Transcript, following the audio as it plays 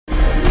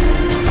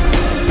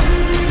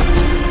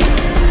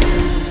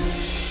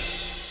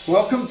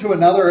Welcome to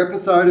another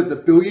episode of the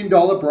Billion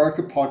Dollar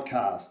Broker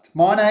Podcast.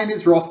 My name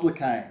is Ross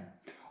LeCane.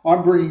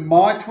 I'm bringing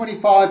my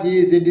 25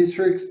 years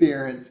industry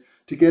experience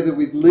together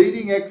with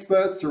leading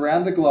experts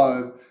around the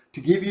globe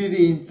to give you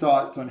the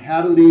insights on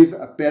how to live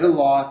a better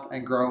life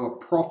and grow a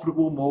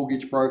profitable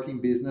mortgage broking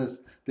business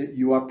that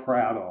you are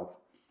proud of.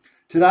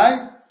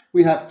 Today,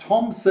 we have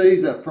Tom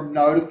Caesar from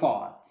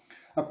Notify,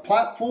 a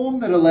platform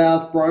that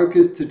allows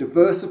brokers to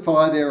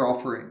diversify their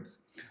offerings.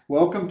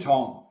 Welcome,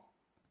 Tom.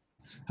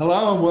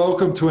 Hello and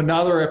welcome to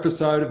another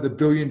episode of the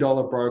Billion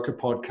Dollar Broker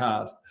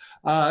Podcast.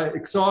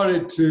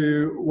 Excited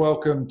to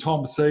welcome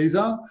Tom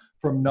Caesar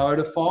from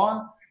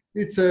Notify.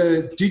 It's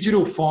a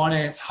digital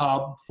finance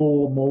hub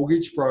for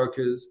mortgage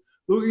brokers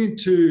looking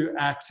to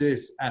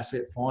access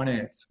asset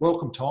finance.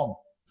 Welcome, Tom.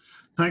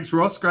 Thanks,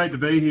 Ross. Great to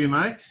be here,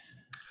 mate.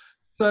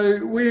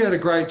 So we had a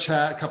great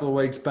chat a couple of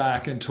weeks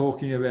back and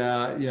talking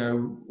about,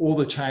 all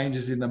the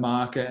changes in the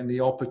market and the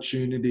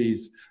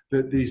opportunities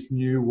that this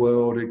new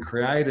world had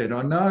created.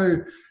 I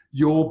know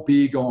you're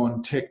big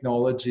on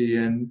technology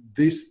and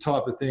this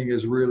type of thing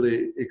has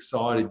really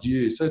excited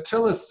you. So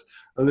tell us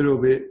a little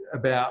bit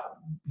about,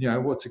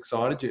 what's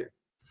excited you.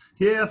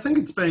 Yeah, I think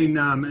it's been,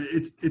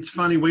 it's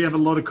funny. We have a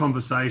lot of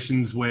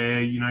conversations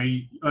where,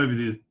 over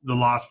the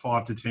last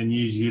 5 to 10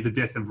 years, you hear the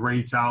death of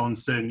retail and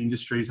certain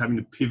industries having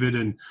to pivot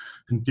and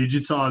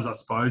digitize, I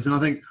suppose. And I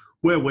think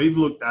where we've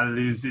looked at it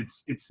is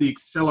it's the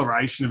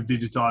acceleration of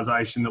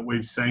digitization that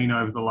we've seen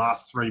over the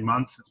last 3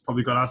 months that's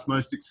probably got us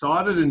most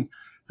excited. And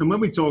when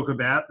we talk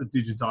about the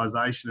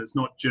digitization, it's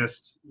not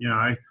just,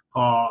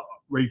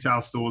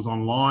 retail stores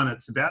online.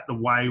 It's about the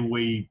way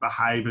we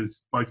behave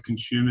as both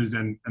consumers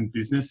and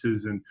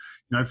businesses. And,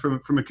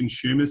 from a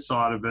consumer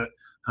side of it,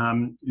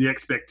 the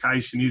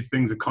expectation is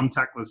things are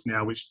contactless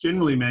now, which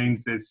generally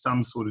means there's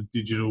some sort of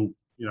digital,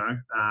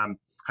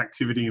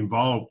 activity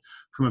involved.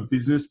 From a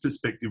business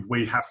perspective,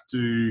 we have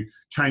to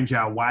change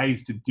our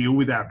ways to deal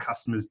with our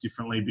customers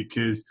differently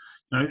because,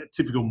 a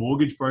typical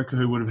mortgage broker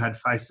who would have had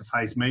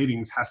face-to-face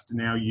meetings has to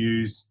now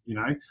use,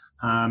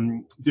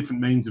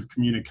 different means of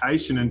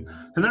communication. And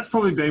that's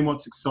probably been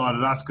what's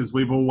excited us because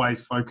we've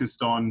always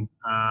focused on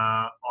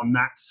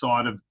that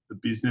side of the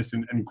business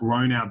and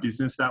grown our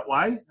business that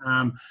way.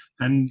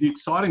 And the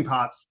exciting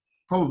part's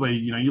probably,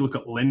 you look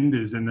at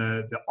lenders and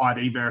the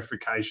ID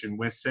verification.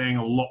 We're seeing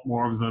a lot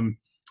more of them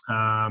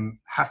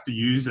have to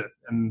use it,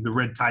 and the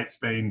red tape's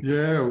been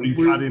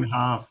cut in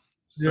half.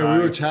 So, we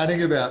were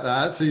chatting about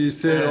that. So you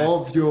said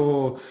of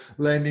your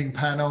lending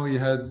panel, you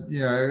had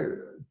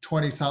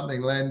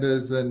 20-something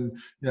lenders, and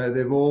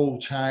they've all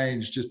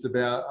changed just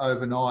about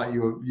overnight.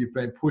 You've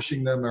been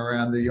pushing them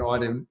around the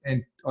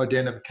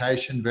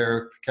identification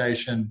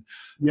verification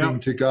thing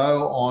to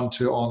go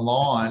onto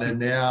online, and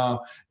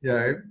now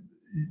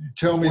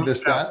tell me the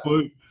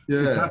stats.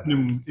 It's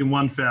happening in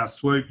one foul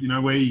swoop.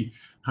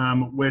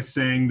 We're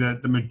seeing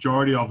that the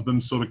majority of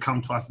them sort of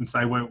come to us and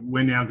say,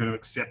 we're now going to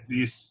accept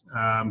this,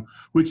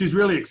 which is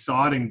really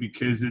exciting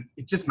because it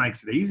just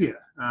makes it easier.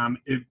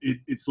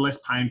 It's less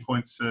pain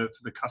points for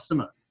the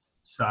customer.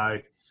 So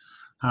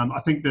I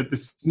think that the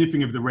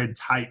snipping of the red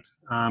tape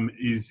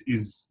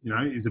is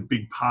a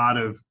big part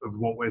of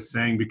what we're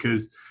seeing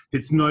because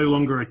it's no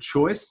longer a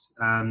choice.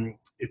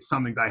 It's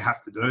something they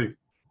have to do.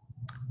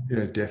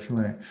 Yeah,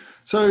 definitely.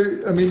 So,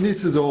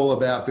 this is all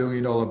about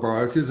billion-dollar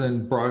brokers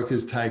and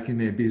brokers taking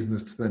their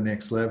business to the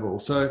next level.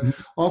 So I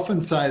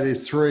often say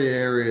there's 3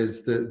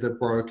 areas that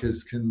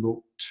brokers can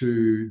look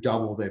to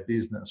double their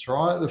business,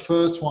 right? The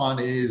first one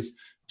is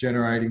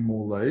generating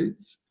more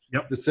leads.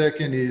 Yep. The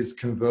second is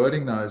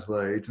converting those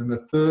leads. And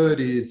the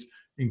third is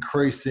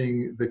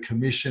increasing the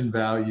commission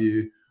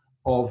value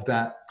of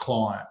that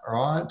client,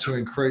 right? So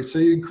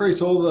you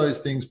increase all those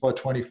things by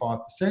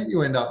 25%,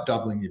 you end up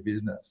doubling your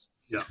business.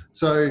 Yeah.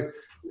 So,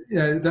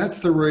 that's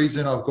the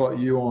reason I've got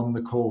you on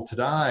the call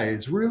today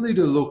is really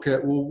to look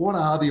at, what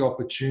are the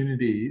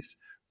opportunities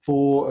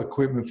for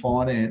equipment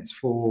finance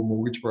for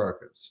mortgage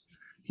brokers?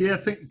 Yeah, I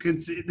think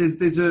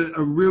there's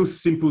a real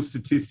simple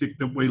statistic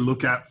that we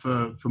look at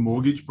for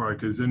mortgage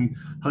brokers. And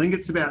I think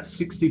it's about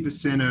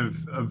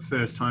 60% of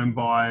first home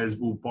buyers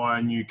will buy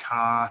a new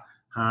car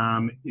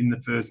in the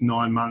first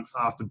 9 months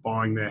after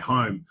buying their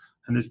home.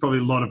 And there's probably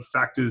a lot of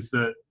factors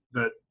that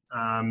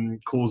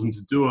cause them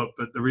to do it,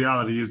 but the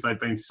reality is they've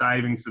been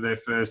saving for their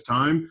first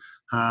home.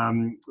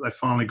 They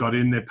finally got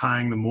in, they're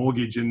paying the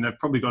mortgage, and they've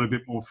probably got a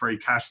bit more free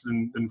cash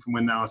than from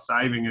when they were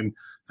saving,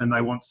 and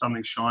they want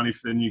something shiny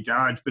for their new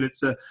garage. But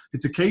it's a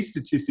key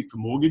statistic for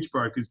mortgage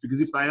brokers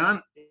because if they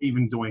aren't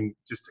even doing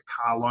just a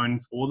car loan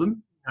for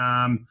them,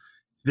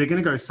 they're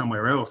going to go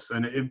somewhere else,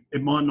 and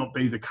it might not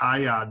be the car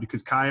yard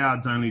because car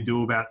yards only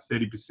do about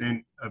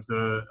 30% of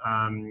the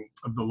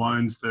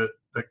loans that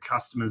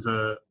customers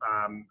are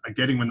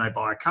getting when they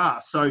buy a car.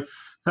 So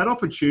that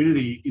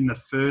opportunity in the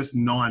first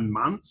 9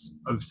 months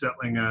of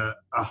settling a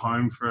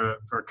home for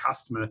a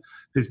customer,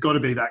 there's got to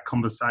be that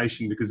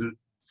conversation because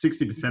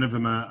 60% of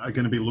them are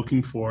going to be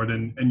looking for it,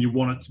 and you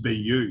want it to be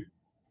you.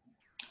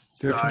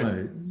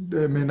 Definitely.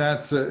 I mean,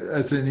 that's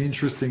an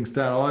interesting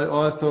stat.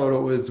 I thought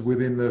it was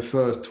within the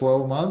first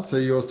 12 months. So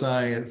you're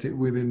saying it's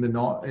within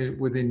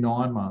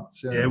 9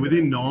 months. Yeah,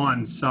 within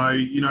 9. So,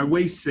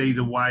 we see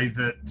the way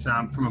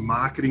that from a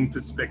marketing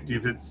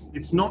perspective,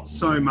 it's not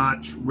so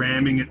much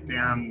ramming it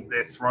down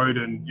their throat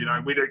and,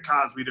 we do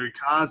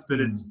cars, but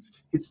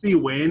it's the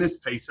awareness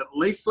piece. At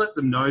least let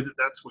them know that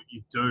that's what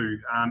you do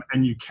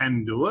and you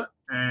can do it.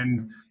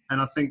 And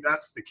I think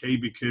that's the key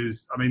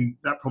because,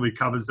 that probably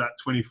covers that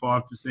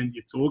 25%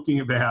 you're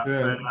talking about.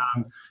 Yeah.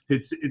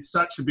 But it's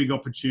such a big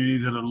opportunity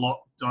that a lot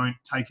don't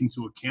take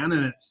into account,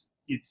 and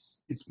it's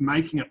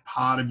making it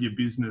part of your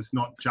business,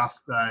 not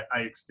just a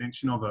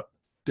extension of it.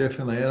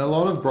 Definitely. And a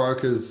lot of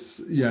brokers,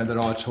 that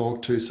I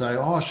talk to say,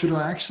 should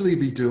I actually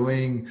be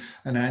doing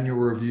an annual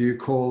review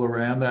call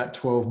around that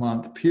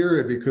 12-month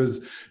period?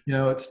 Because,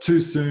 it's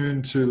too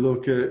soon to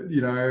look at,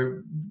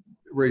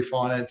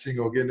 refinancing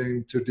or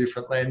getting to a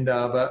different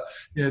lender. But,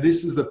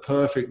 this is the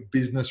perfect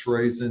business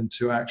reason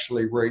to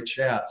actually reach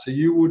out. So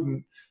you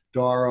wouldn't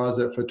diarise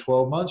it for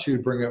 12 months.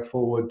 You'd bring it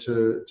forward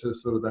to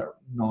sort of that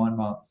 9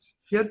 months.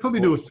 Yeah, I'd probably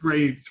do a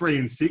three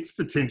and six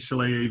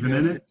potentially even.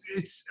 Yeah.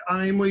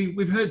 And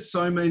we've heard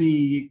so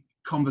many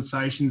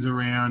conversations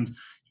around,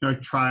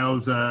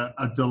 trails are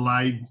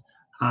delayed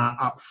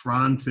up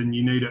front and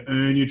you need to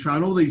earn your trail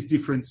and all these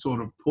different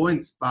sort of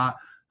points. But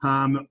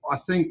I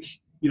think,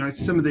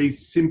 some of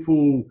these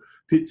simple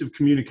bits of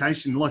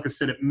communication, like I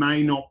said, it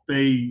may not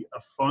be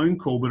a phone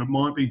call, but it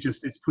might be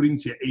just it's put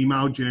into your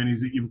email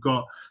journeys that you've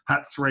got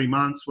at 3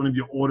 months, one of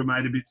your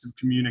automated bits of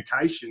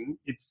communication.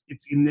 It's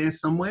in there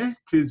somewhere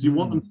because you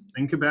want them to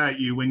think about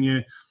you and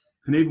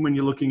even when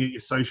you're looking at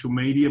your social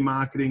media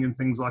marketing and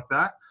things like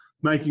that,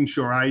 making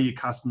sure your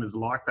customers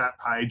like that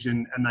page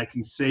and they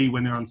can see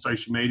when they're on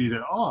social media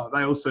that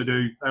they also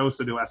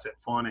do asset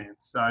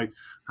finance. So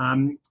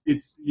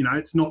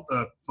it's not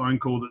the phone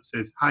call that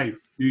says, hey,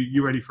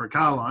 you ready for a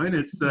car loan?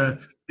 It's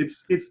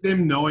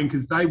them knowing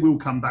because they will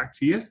come back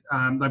to you.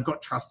 They've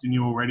got trust in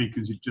you already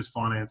because you've just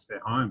financed their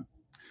home.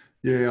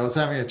 Yeah, I was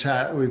having a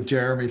chat with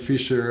Jeremy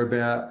Fisher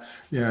about,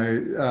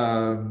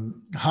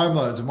 home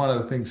loans. And one of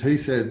the things he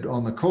said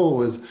on the call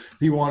was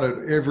he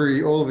wanted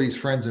all of his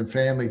friends and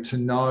family to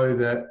know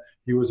that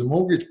he was a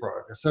mortgage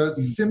broker. So it's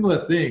a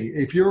similar thing.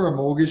 If you're a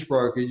mortgage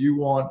broker, you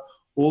want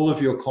all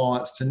of your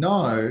clients to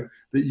know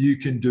that you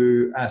can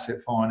do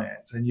asset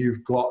finance and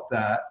you've got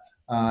that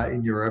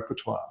in your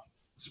repertoire.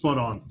 Spot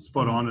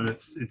on. And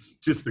it's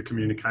just the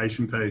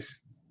communication piece.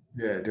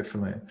 Yeah,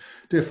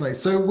 definitely.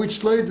 So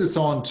which leads us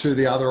on to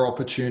the other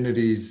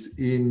opportunities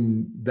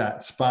in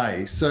that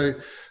space. So,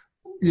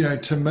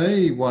 to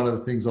me, one of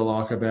the things I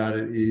like about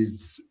it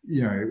is,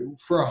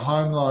 for a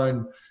home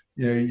loan,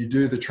 you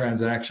do the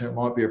transaction, it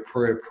might be a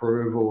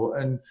pre-approval.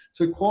 And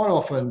so quite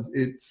often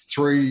it's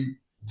 3,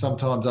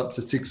 sometimes up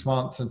to 6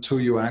 months until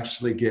you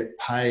actually get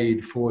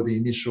paid for the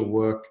initial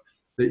work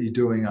that you're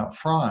doing up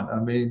front.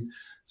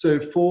 So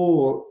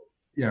for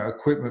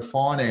equipment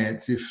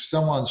finance, if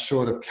someone's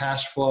short of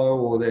cash flow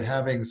or they're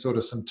having sort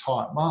of some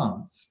tight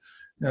months,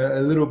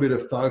 a little bit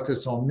of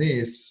focus on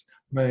this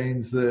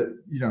means that,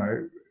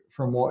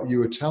 from what you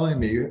were telling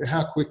me,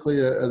 how quickly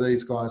are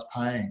these guys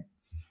paying?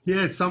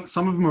 Yeah, some of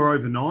them are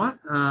overnight.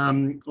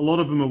 A lot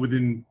of them are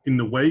in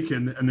the week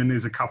and then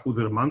there's a couple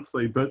that are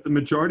monthly, but the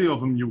majority of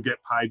them you'll get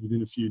paid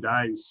within a few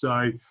days.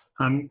 So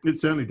it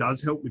certainly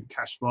does help with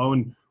cash flow.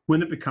 And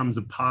when it becomes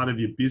a part of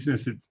your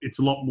business, it's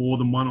a lot more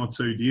than 1 or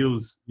 2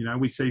 deals.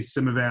 We see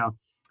some of our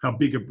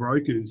bigger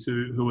brokers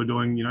who are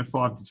doing,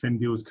 5 to 10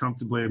 deals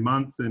comfortably a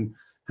month and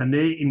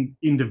they're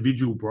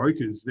individual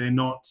brokers. They're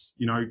not,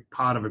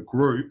 part of a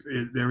group.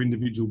 They're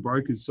individual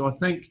brokers. So I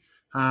think,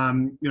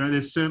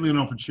 there's certainly an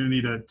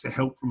opportunity to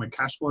help from a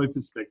cash flow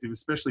perspective,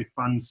 especially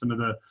fund some of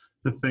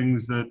the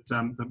things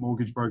that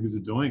mortgage brokers are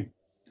doing.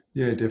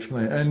 Yeah,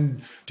 definitely.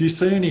 And do you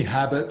see any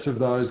habits of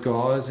those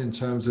guys in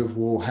terms of,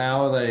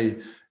 how are they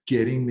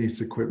getting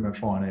this equipment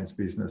finance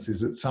business?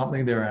 Is it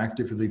something they're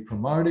actively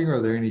promoting, or are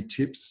there any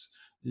tips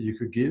that you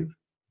could give?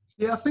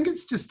 Yeah, I think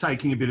it's just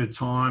taking a bit of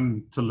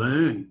time to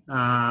learn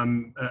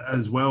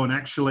as well, and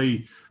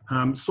actually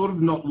sort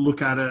of not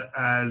look at it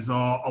as,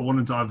 I want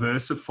to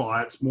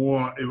diversify. It's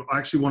more, I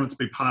actually want it to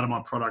be part of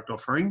my product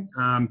offering.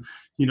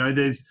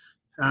 It's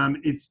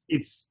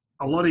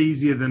a lot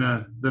easier than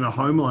a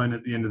home loan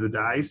at the end of the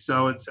day.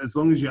 So it's as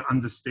long as you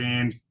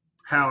understand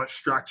how it's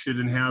structured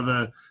and how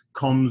the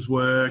comms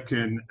work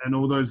and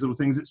all those little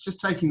things. It's just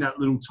taking that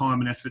little time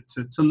and effort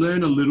to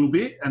learn a little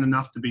bit and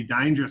enough to be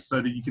dangerous so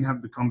that you can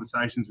have the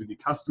conversations with your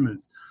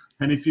customers.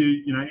 And if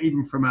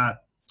even from a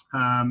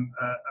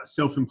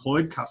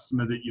self-employed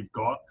customer that you've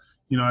got,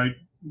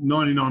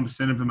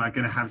 99% of them are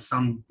going to have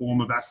some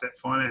form of asset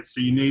finance. So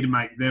you need to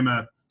make them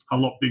a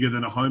lot bigger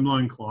than a home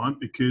loan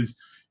client because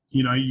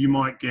you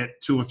might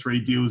get 2 or 3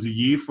 deals a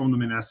year from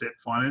them in asset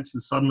finance,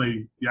 and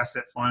suddenly the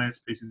asset finance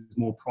piece is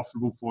more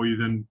profitable for you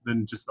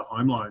than just the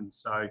home loan.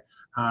 So,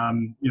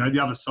 the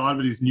other side of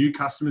it is new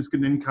customers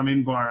can then come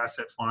in via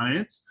asset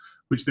finance,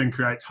 which then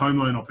creates home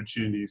loan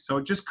opportunities. So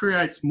it just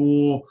creates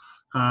more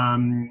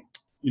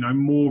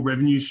more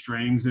revenue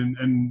streams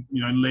and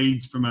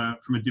leads from a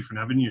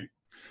different avenue.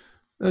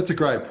 That's a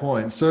great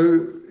point.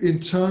 So in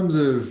terms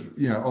of,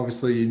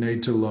 obviously you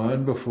need to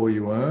learn before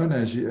you earn,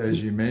 as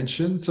you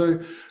mentioned. So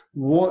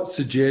what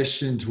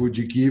suggestions would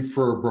you give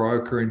for a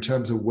broker in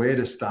terms of where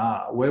to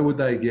start? Where would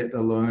they get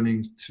the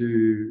learnings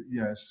to,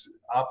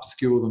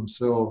 upskill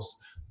themselves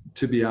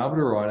to be able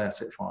to write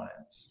asset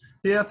finance?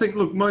 Yeah, I think,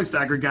 look, most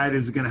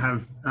aggregators are going to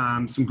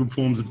have some good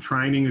forms of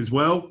training as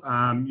well.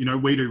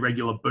 We do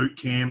regular boot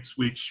camps,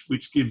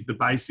 which give the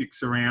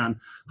basics around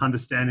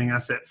understanding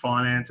asset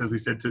finance, as we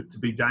said, to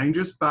be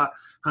dangerous. But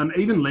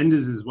even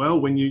lenders as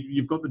well, when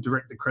you've got the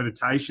direct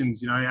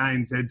accreditations,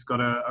 ANZ's got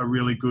a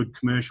really good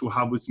commercial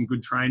hub with some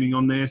good training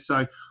on there. So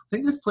I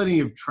think there's plenty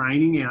of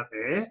training out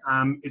there.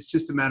 It's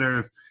just a matter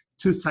of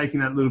just taking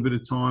that little bit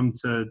of time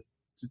to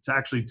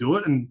actually do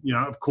it. And,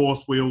 of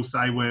course, we all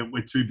say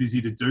we're too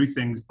busy to do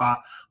things, but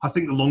I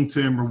think the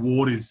long-term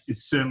reward is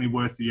certainly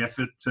worth the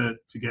effort to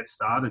get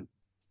started.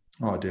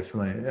 Oh,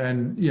 definitely.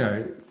 And,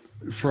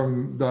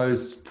 from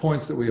those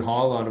points that we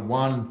highlighted,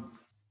 one,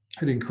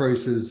 it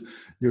increases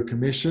your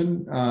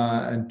commission,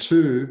 and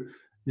two,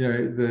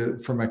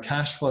 from a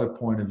cash flow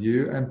point of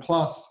view. And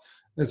plus,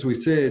 as we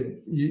said,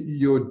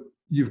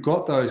 you've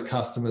got those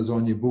customers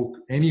on your book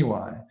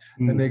anyway,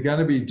 and they're going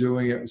to be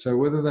doing it. So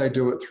whether they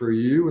do it through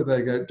you,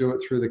 whether they do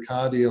it through the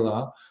car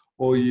dealer,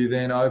 or you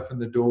then open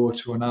the door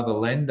to another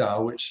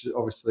lender, which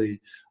obviously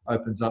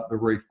opens up the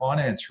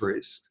refinance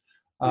risk,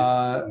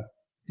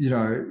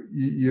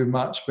 you're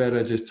much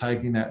better just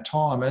taking that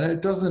time. And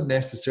it doesn't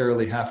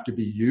necessarily have to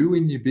be you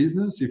in your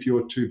business. If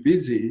you're too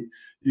busy,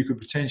 you could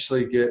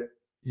potentially get,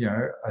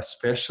 a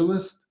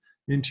specialist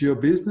into your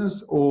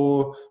business,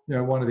 or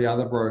one of the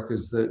other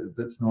brokers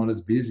that's not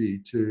as busy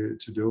to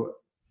do it.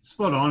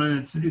 Spot on, and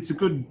it's a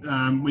good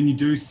when you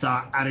do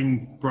start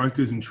adding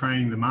brokers and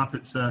training them up.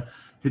 It's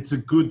a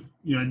good,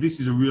 this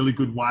is a really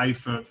good way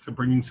for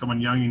bringing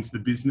someone young into the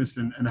business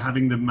and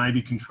having them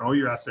maybe control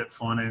your asset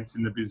finance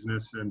in the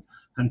business and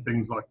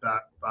things like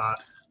that.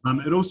 But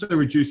it also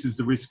reduces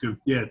the risk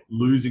of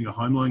losing a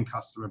home loan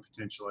customer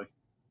potentially.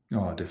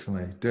 Oh,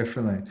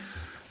 definitely.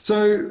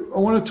 So I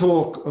want to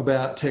talk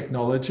about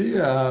technology.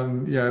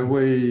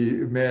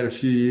 We met a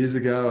few years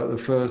ago at the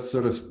first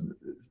sort of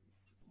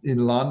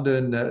in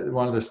London,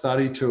 one of the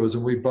study tours,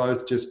 and we've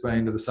both just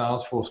been to the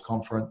Salesforce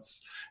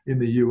conference in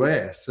the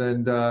US.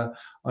 And I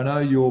know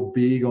you're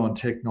big on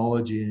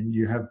technology, and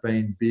you have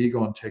been big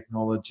on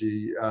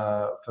technology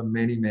for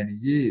many, many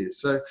years.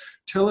 So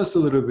tell us a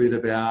little bit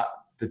about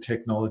the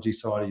technology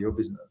side of your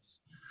business.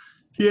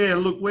 Yeah,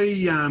 look,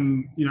 we,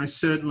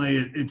 certainly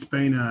it's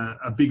been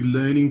a big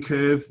learning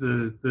curve,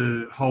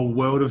 the whole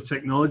world of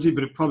technology,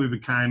 but it probably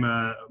became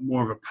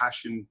more of a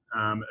passion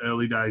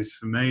early days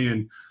for me.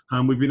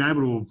 And we've been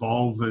able to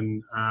evolve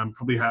and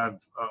probably have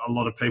a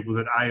lot of people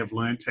that have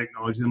learned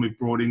technology, and we've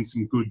brought in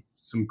some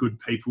good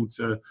people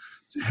to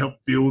help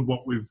build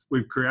what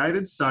we've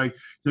created. So,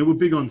 we're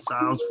big on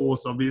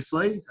Salesforce,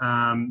 obviously.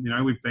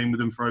 We've been with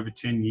them for over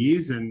 10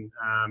 years, and,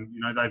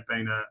 they've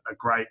been a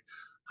great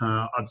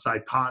I'd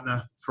say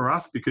partner for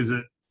us, because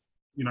it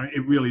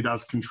really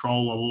does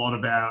control a lot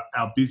of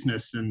our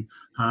business, and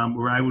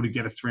we're able to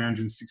get a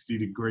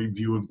 360-degree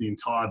view of the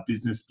entire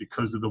business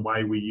because of the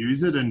way we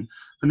use it. And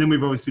then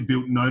we've obviously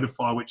built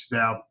Notify, which is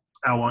our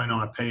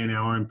own IP and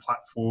our own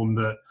platform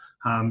that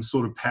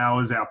sort of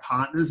powers our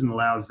partners and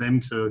allows them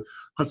to,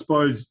 I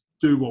suppose,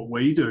 do what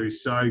we do.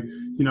 So,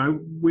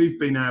 we've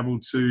been able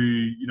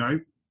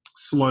to,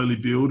 slowly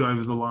build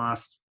over the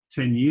last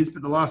 10 years,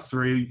 but the last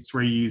three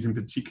years in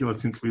particular,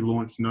 since we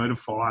launched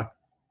Notify,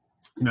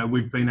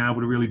 we've been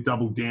able to really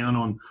double down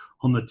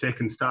on the tech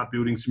and start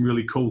building some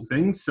really cool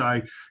things.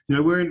 So,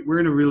 we're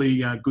in a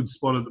really good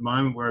spot at the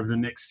moment, where over the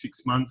next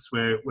 6 months,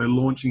 we're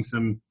launching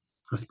some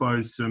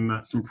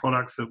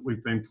products that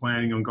we've been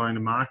planning on going to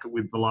market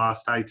with the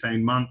last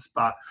 18 months.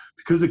 But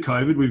because of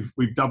COVID,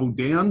 we've doubled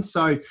down.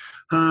 So,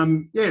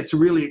 it's a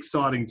really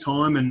exciting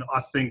time. And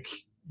I think,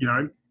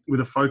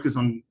 with a focus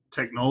on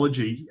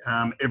technology,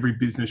 every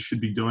business should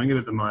be doing it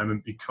at the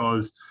moment,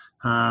 because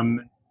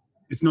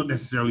it's not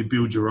necessarily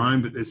build your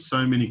own, but there's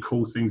so many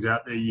cool things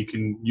out there you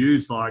can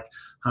use, like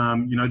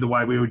the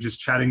way we were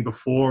just chatting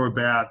before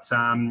about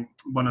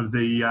one of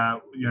the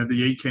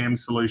the eCam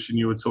solution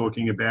you were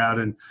talking about.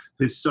 And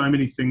there's so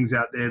many things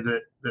out there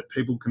that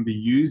people can be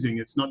using.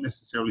 It's not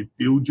necessarily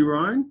build your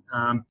own,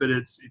 but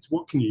it's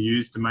what can you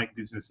use to make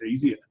business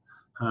easier.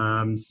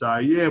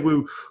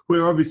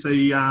 We're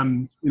obviously,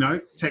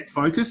 tech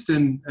focused,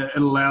 and it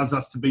allows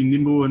us to be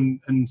nimble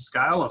and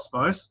scale, I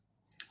suppose.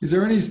 Is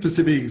there any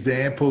specific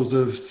examples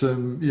of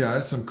some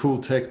cool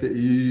tech that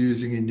you're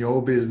using in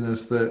your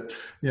business that,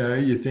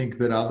 you think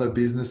that other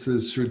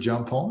businesses should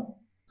jump on?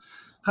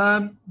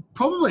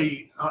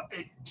 Probably,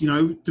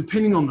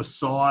 depending on the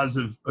size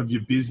of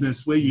your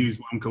business, we use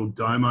one called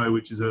Domo,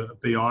 which is a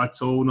BI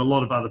tool, and a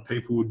lot of other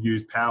people would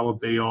use Power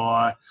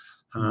BI,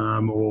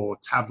 or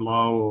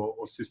Tableau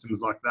or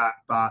systems like that.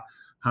 But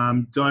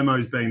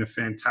Domo's been a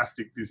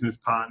fantastic business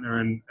partner,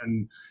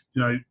 and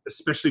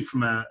especially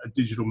from a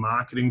digital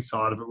marketing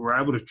side of it, we're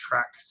able to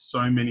track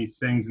so many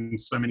things and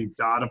so many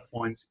data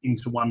points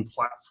into one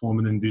platform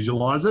and then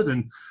visualize it.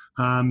 And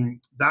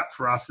that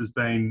for us has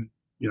been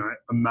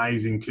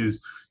amazing, because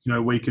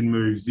we can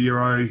move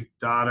Xero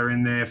data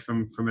in there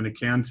from an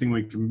accounting,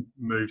 we can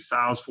move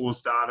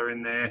Salesforce data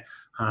in there,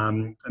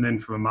 and then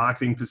from a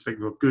marketing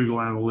perspective, Google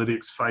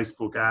Analytics,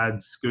 Facebook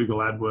ads, Google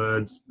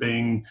AdWords,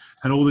 Bing,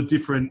 and all the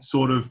different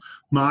sort of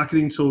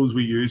marketing tools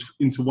we use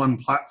into one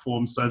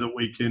platform so that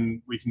we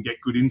can get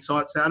good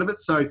insights out of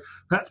it. So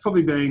that's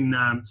probably been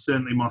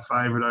certainly my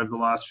favourite over the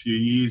last few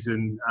years,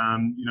 and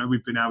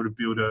we've been able to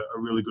build a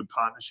really good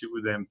partnership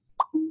with them.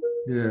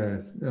 Yeah,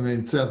 I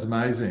mean, it sounds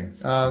amazing.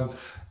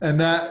 And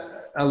that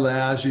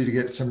allows you to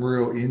get some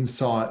real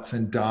insights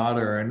and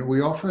data. And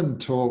we often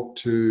talk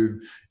to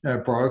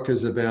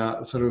brokers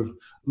about sort of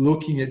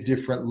looking at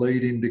different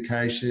lead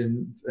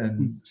indications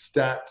and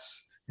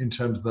stats in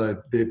terms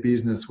of their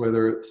business,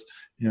 whether it's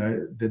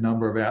the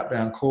number of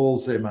outbound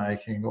calls they're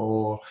making,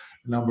 or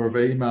the number of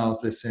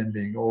emails they're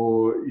sending,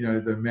 or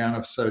the amount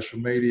of social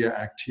media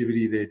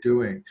activity they're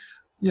doing.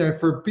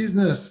 For a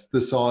business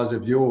the size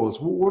of yours,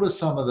 what are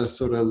some of the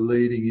sort of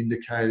leading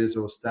indicators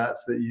or stats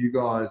that you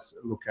guys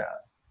look at?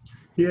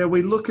 Yeah,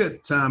 we look at,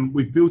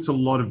 we've built a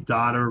lot of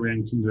data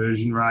around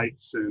conversion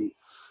rates and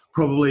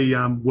probably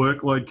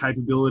workload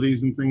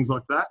capabilities and things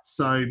like that.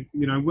 So,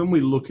 when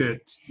we look at,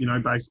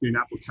 basically an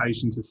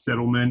application to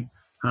settlement,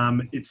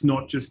 it's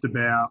not just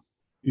about,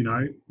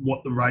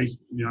 what the rate,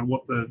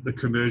 what the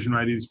conversion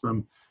rate is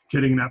from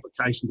getting an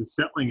application to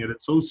settling it.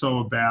 It's also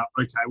about,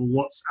 okay, well,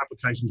 what's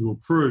application to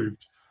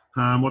approved?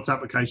 What's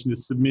application to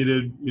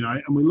submitted?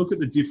 And we look at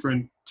the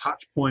different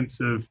touch points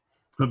of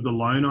the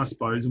loan, I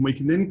suppose, and we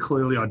can then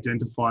clearly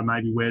identify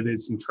maybe where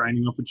there's some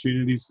training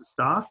opportunities for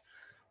staff,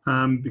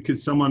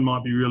 because someone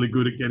might be really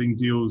good at getting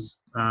deals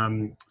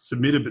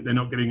submitted, but they're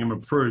not getting them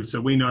approved.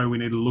 So we know we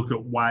need to look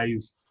at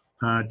ways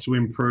to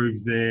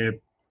improve their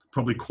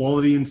probably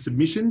quality in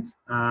submissions.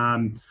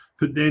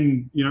 But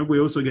then, we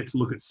also get to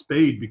look at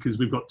speed, because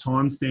we've got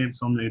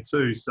timestamps on there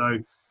too. So,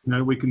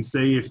 we can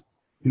see if,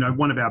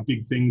 one of our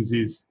big things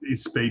is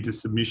speed to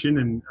submission,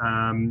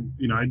 and,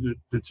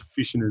 that's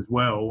efficient as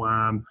well,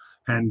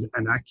 and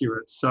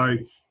accurate. So,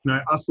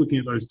 us looking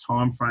at those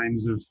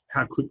timeframes of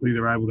how quickly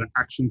they're able to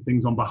action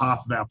things on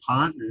behalf of our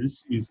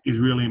partners is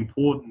really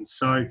important.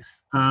 So,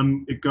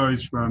 it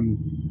goes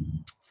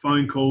from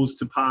phone calls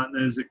to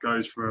partners, it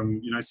goes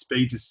from,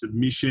 speed to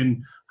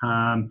submission,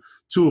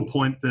 to a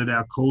point that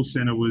our call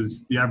center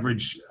was the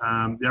average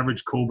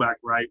callback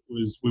rate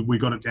was, we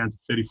got it down to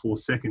 34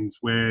 seconds,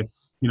 where,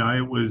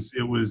 it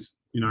was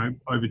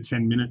over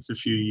 10 minutes a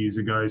few years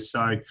ago.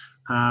 So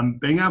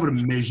being able to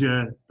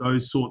measure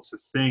those sorts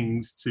of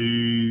things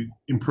to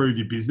improve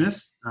your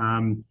business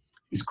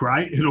is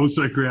great. It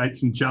also creates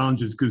some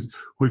challenges, because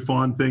we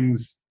find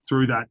things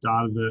through that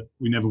data that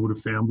we never would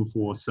have found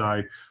before.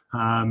 So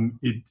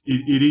it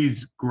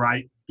is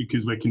great,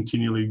 because we're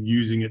continually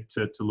using it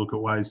to look at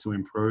ways to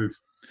improve.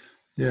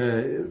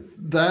 Yeah,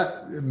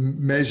 that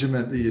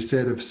measurement that you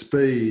said of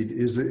speed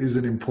is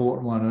an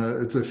important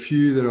one. It's a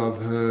few that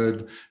I've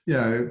heard,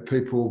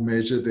 people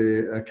measure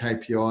their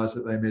KPIs,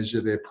 that they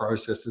measure their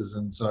processes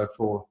and so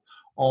forth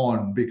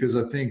on, because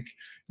I think,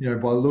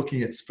 by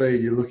looking at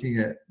speed, you're looking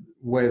at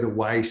where the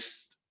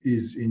waste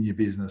is in your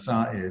business,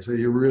 aren't you? So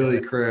you're really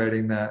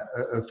creating that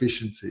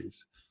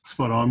efficiencies.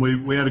 Spot on.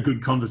 We had a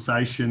good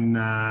conversation,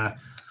 I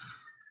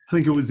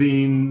think it was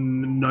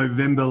in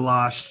November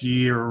last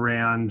year,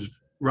 around,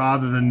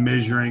 rather than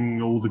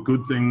measuring all the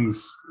good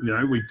things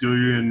we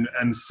do and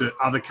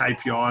other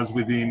KPIs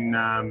within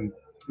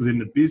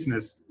the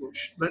business,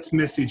 let's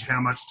message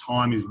how much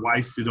time is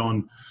wasted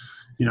on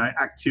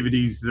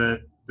activities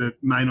that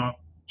may not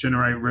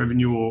generate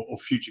revenue or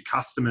future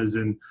customers.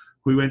 And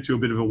we went through a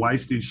bit of a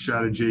wastage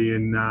strategy,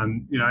 and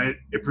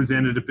it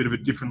presented a bit of a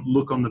different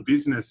look on the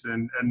business,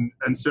 and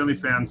certainly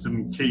found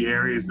some key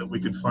areas that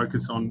we could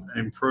focus on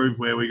and improve,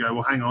 where we go,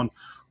 well, hang on,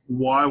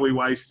 why are we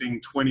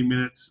wasting 20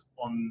 minutes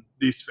on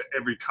this for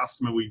every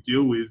customer we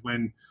deal with,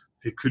 when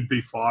it could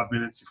be 5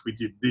 minutes if we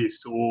did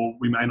this, or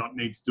we may not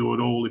need to do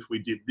it all if we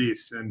did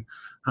this? And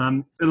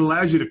it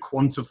allows you to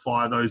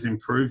quantify those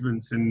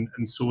improvements and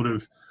sort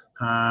of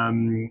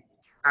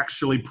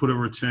actually put a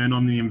return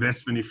on the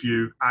investment, if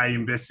you A,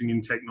 investing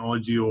in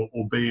technology, or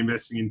B,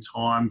 investing in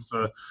time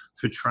for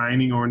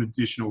training or an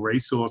additional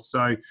resource.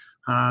 So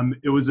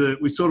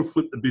we sort of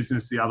flipped the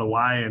business the other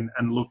way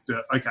and looked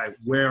at, okay,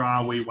 where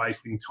are we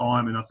wasting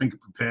time? And I think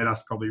it prepared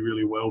us probably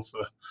really well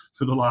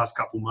for the last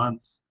couple of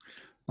months.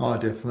 Oh,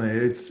 definitely.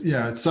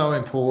 It's so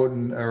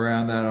important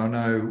around that. I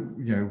know,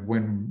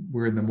 when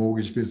we're in the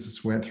mortgage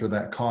business, went through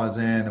that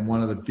Kaizen, and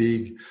one of the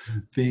big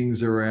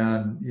things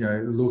around,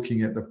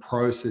 looking at the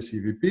process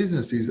of your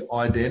business is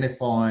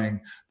identifying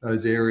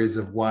those areas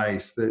of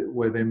waste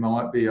where there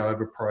might be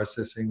over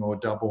processing or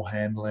double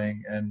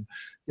handling. And,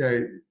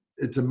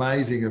 it's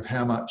amazing of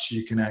how much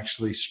you can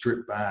actually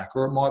strip back,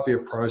 or it might be a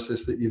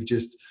process that you've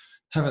just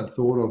haven't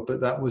thought of, but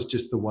that was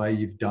just the way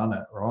you've done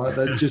it, right?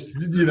 That's just,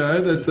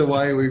 that's the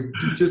way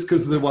just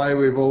because of the way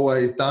we've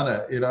always done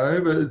it,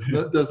 but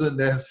it doesn't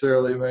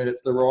necessarily mean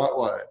it's the right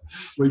way.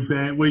 We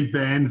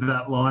banned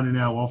that line in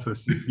our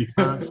office. You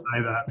can't say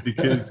that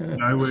because,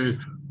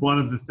 one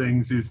of the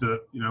things is that,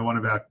 one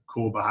of our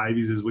core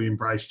behaviours is we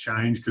embrace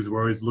change because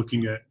we're always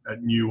looking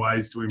at new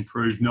ways to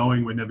improve,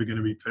 knowing we're never going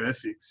to be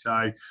perfect.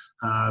 So,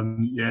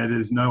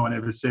 there's no one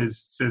ever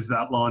says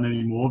that line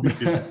anymore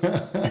because it's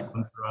a big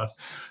one for us.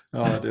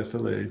 Oh,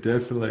 definitely.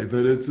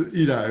 But it's,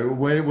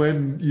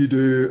 when you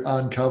do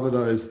uncover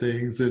those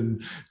things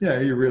and,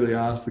 you really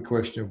ask the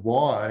question of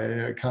why,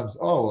 and it comes,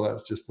 oh, well,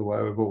 that's just the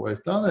way we've always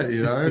done it.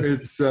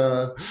 It's,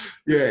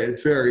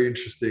 it's very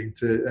interesting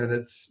and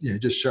it's,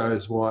 just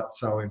shows why it's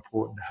so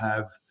important to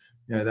have,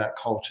 that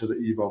culture that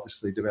you've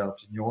obviously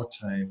developed in your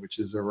team, which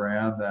is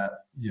around that,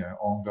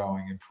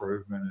 ongoing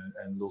improvement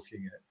and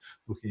looking at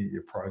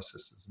your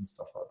processes and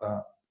stuff like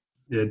that.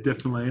 Yeah,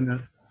 definitely.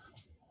 Isn't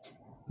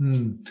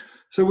it?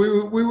 So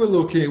we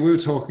were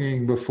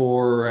talking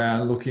before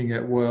around looking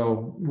at,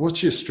 well,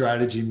 what's your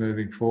strategy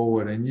moving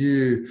forward? And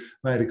you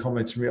made a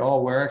comment to me,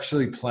 we're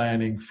actually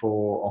planning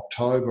for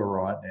October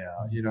right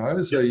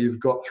now, so you've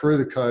got through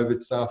the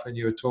COVID stuff and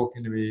you were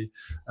talking to me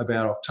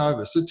about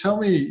October. So tell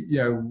me,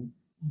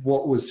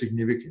 what was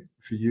significant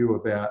for you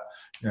about,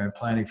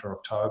 planning for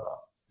October?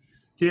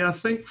 Yeah, I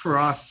think for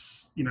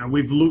us,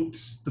 we've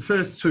looked the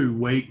first 2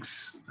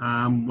 weeks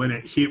when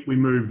it hit, we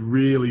moved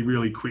really,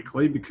 really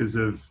quickly because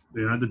of,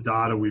 the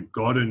data we've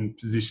got and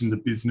positioned the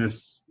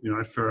business,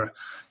 for,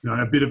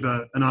 a bit of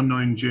an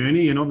unknown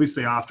journey. And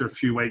obviously after a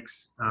few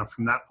weeks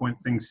from that point,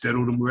 things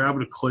settled and we were able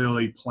to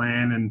clearly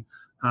plan.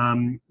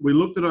 And we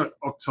looked at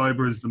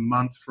October as the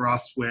month for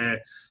us where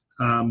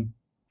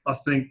I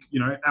think,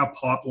 our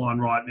pipeline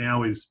right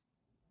now is,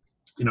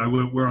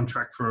 we're on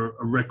track for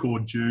a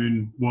record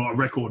June, a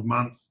record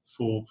month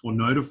for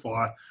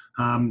Notify.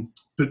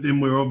 But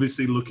then we're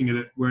obviously looking at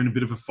it, we're in a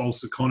bit of a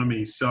false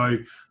economy. So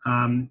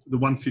the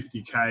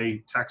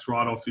 150K tax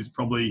write-off is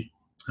probably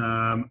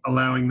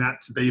allowing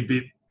that to be a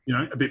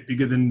bit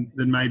bigger than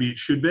maybe it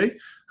should be.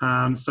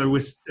 So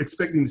we're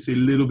expecting to see a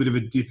little bit of a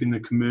dip in the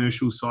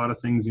commercial side of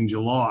things in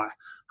July.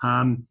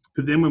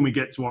 But then when we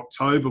get to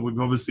October, we've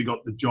obviously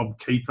got the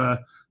JobKeeper,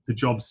 the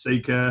Job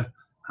Seeker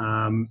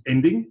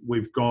ending.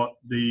 We've got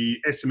the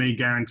SME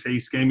guarantee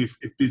scheme. If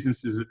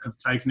businesses have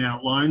taken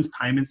out loans,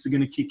 payments are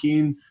going to kick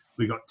in.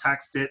 We've got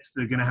tax debts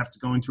that are going to have to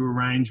go into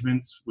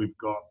arrangements. We've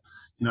got,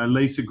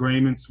 lease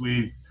agreements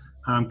with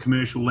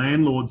commercial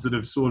landlords that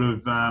have sort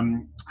of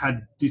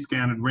had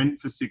discounted rent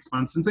for 6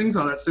 months and things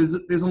like that. So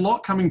there's a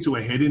lot coming to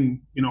a head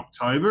in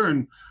October.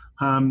 And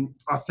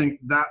I think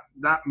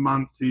that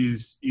month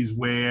is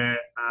where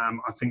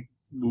I think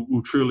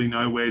we'll truly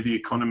know where the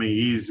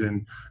economy is.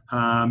 And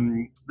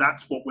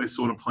that's what we're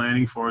sort of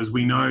planning for, as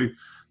we know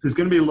there's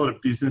going to be a lot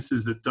of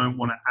businesses that don't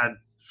want to add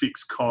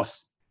fixed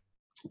costs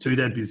to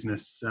their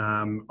business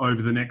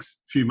over the next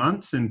few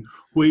months. And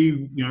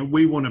we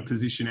want to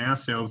position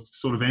ourselves to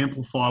sort of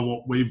amplify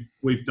what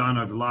we've done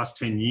over the last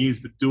 10 years,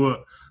 but do it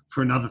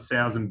for another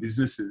 1,000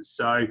 businesses.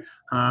 So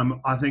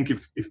I think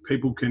if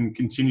people can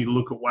continue to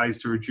look at ways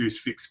to reduce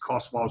fixed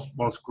costs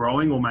whilst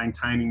growing or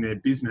maintaining their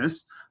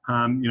business,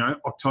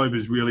 October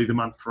is really the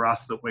month for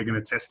us that we're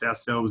going to test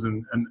ourselves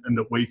and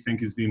that we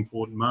think is the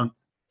important month.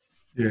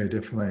 Yeah,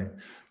 definitely.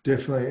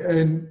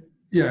 And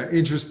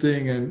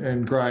interesting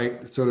and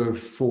great sort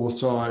of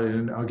foresight.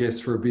 And I guess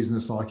for a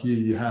business like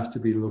you have to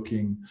be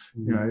looking,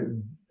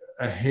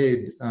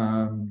 ahead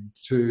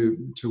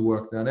to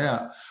work that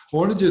out. I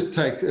want to just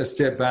take a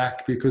step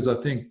back because I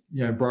think,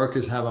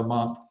 brokers have a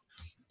month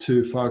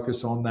to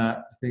focus on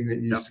that thing that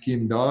you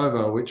skimmed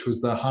over, which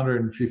was the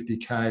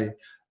 150K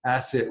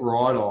asset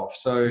write-off.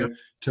 So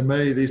to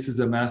me, this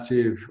is a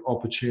massive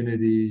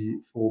opportunity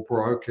for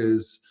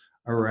brokers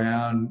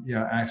around,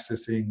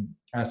 accessing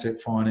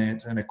asset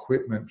finance and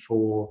equipment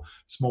for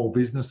small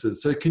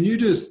businesses. So can you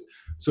just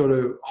sort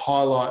of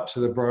highlight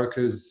to the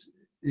brokers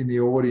in the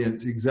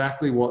audience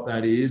exactly what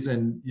that is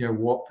and,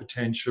 what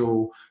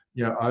potential,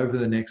 over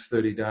the next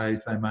 30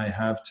 days they may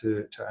have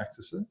to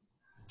access it?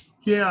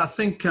 Yeah, I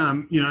think,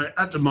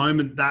 at the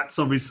moment, that's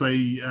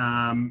obviously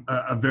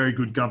a very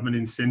good government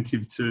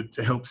incentive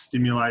to help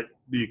stimulate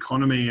the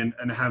economy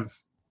and have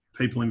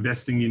people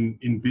investing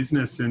in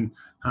business. And,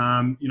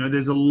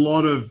 there's a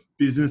lot of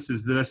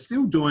businesses that are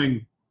still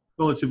doing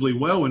relatively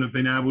well and have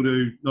been able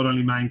to not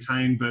only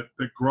maintain but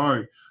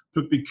grow.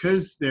 But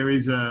because there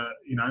is a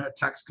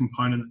tax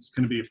component that's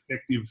going to be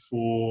effective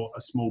for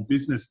a small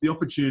business, the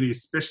opportunity,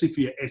 especially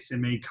for your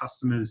SME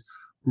customers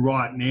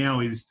right now,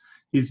 is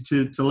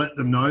to let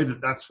them know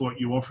that that's what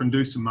you offer and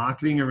do some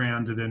marketing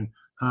around it. And,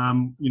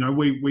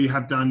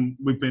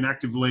 we've been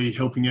actively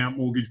helping out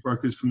mortgage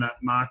brokers from that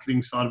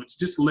marketing side of it to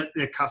just let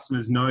their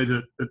customers know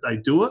that they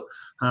do it,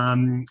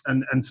 and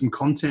some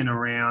content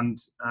around,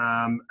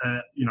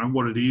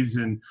 what it is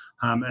and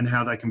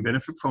how they can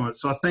benefit from it.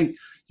 So I think,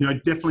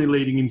 definitely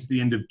leading into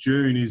the end of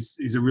June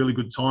is a really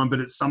good time, but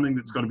it's something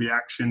that's got to be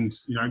actioned,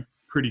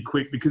 pretty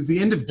quick because the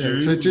end of Yeah, June.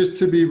 so just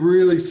to be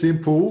really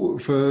simple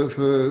for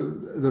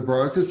the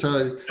broker,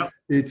 so Yep.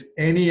 it's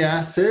any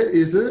asset,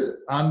 is it,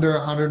 under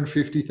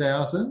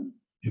 150,000?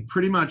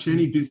 Pretty much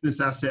any business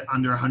asset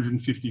under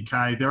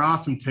 150K. There are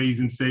some T's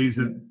and C's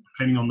that,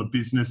 depending on the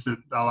business, that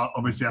they'll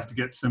obviously have to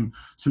get some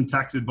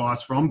tax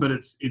advice from, but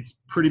it's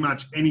pretty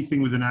much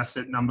anything with an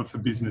asset number for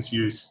business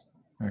use.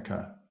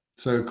 Okay.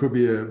 So it could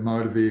be a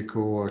motor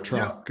vehicle or a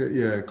truck.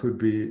 Yeah, it could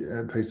be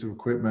a piece of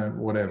equipment,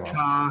 whatever.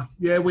 Car.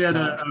 Yeah, we had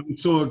we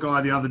saw a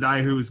guy the other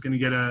day who was going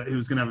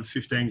to have a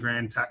 15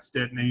 grand tax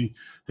debt, and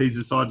he's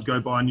decided to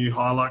go buy a new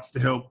Hilux to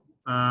help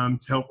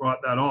write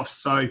that off.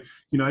 So,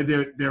 you know,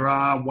 there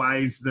are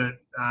ways that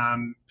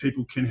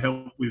people can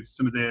help with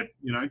some of their,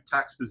 you know,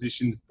 tax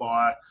positions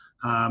by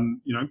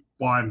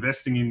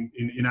investing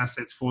in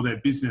assets for their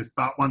business.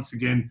 But once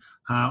again,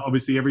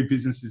 obviously every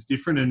business is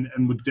different,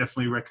 and would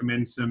definitely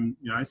recommend some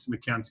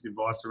accounting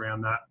advice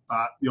around that.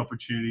 But the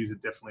opportunities are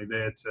definitely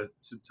there to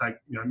take,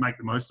 make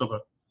the most of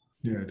it.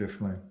 Yeah,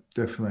 definitely.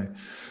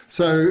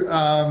 So,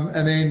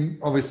 and then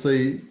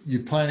obviously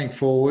you're planning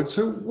forward.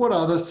 So what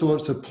other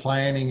sorts of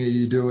planning are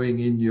you doing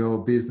in your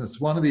business?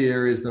 One of the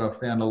areas that I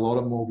found a lot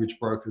of mortgage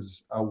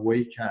brokers are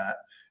weak at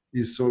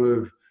is sort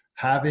of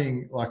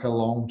having like a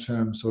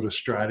long-term sort of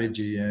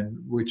strategy, and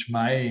which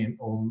may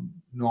or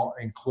not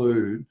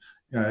include,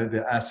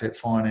 the asset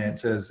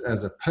finance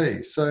as a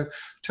piece. So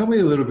tell me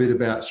a little bit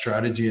about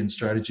strategy and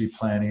strategy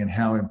planning and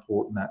how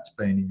important that's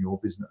been in your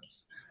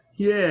business.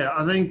 Yeah,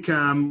 I think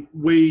one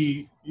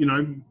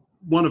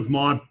of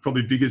my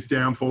probably biggest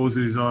downfalls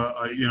is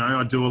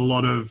I do a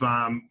lot of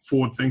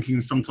forward thinking.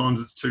 Sometimes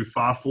it's too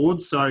far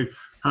forward. So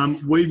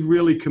we've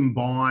really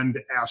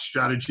combined our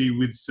strategy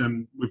with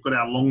we've got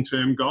our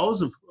long-term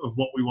goals of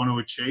what we want to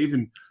achieve,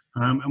 and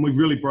we've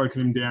really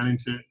broken them down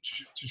into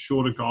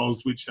shorter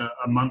goals, which are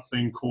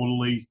monthly and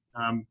quarterly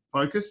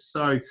focused.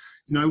 So,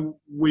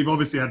 we've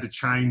obviously had to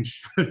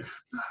change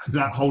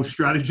that whole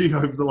strategy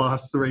over the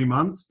last 3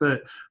 months.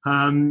 But,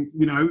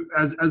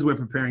 as we're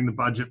preparing the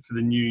budget for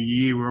the new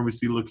year, we're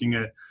obviously looking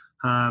at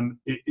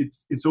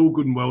it's all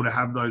good and well to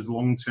have those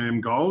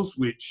long-term goals,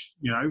 which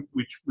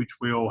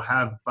we all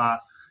have.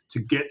 But to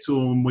get to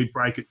them, we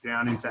break it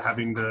down into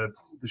having the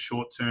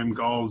short-term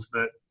goals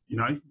that,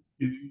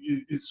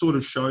 it sort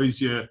of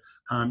shows your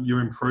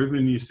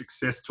improvement and your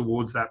success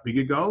towards that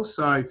bigger goal.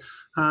 So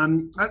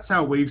that's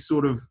how we've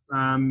sort of,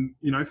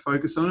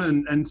 focused on it,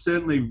 and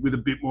certainly with a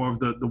bit more of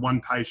the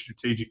one-page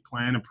strategic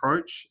plan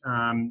approach.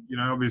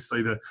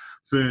 Obviously the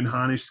Vern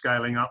Harnish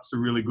Scaling Up's a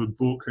really good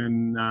book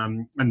and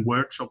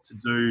workshop to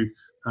do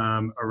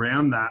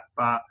around that.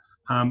 But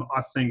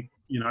I think,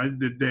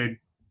 that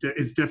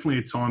it's definitely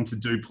a time to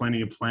do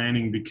plenty of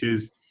planning,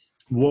 because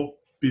what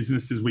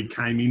businesses we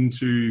came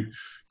into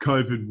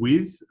COVID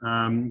with,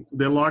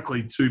 they're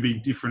likely to be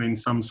different in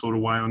some sort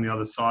of way on the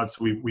other side.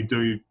 So we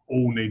do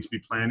all need to be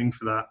planning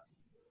for that.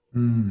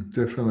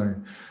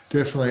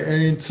 Definitely.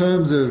 And in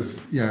terms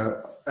of,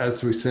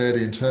 as we said,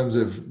 in terms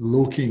of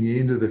looking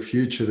into the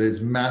future,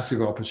 there's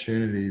massive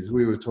opportunities.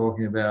 We were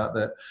talking about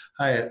that,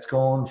 hey, it's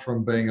gone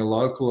from being a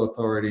local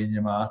authority in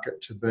your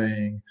market to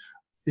being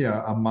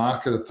a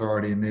market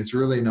authority, and there's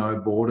really no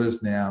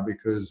borders now,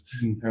 because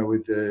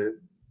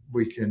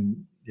we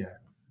can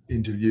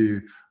interview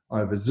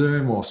over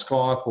Zoom or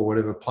Skype or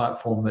whatever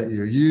platform that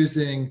you're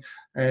using.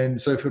 And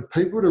so for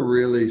people to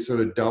really sort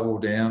of double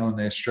down on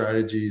their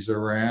strategies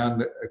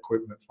around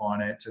equipment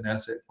finance and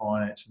asset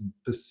finance and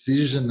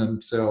position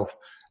themselves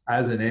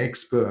as an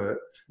expert,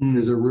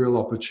 there's a real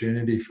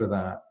opportunity for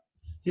that.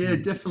 Yeah,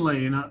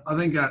 definitely. And I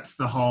think that's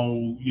the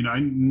whole,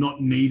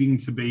 not needing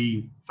to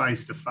be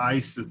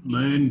face-to-face,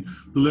 learn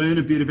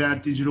a bit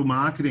about digital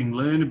marketing,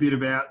 learn a bit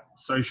about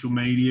social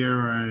media,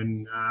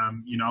 and,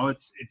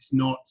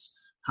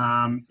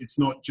 it's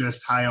not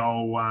just, hey,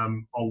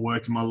 I'll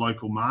work in my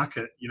local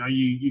market.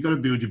 You got to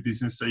build your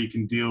business so you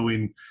can deal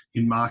in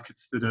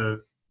markets that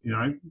are,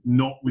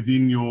 not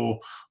within your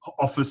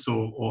office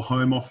or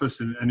home office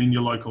and in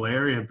your local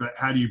area. But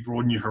how do you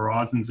broaden your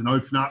horizons and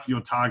open up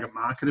your target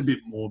market a bit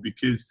more?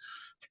 Because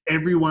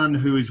everyone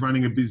who is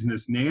running a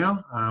business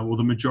now, well,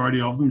 the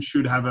majority of them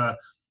should have a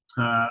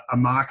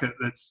market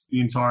that's the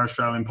entire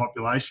Australian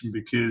population,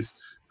 because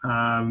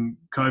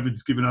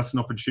COVID's given us an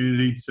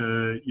opportunity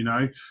to,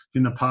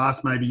 in the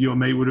past, maybe you and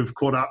me would have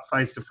caught up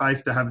face to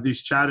face to have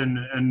this chat,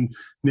 and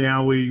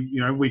now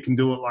we can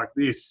do it like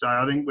this. So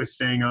I think we're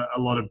seeing a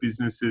lot of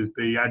businesses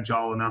be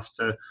agile enough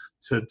to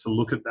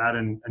look at that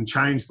and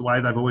change the way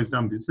they've always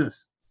done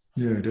business.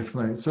 Yeah,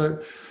 definitely.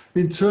 So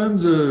in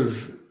terms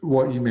of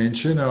what you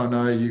mentioned, and I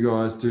know you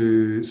guys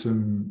do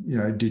some,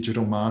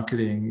 digital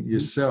marketing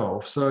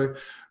yourself. So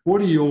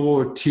what are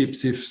your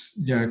tips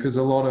because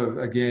a lot of,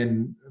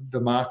 again, the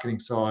marketing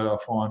side, I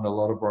find a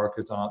lot of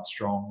brokers aren't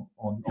strong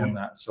on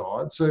that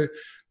side. So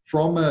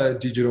from a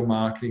digital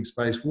marketing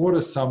space, what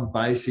are some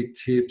basic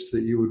tips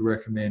that you would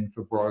recommend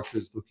for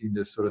brokers looking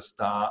to sort of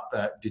start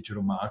that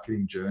digital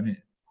marketing journey?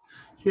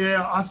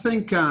 Yeah, I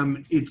think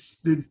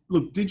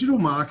look, digital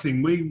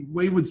marketing,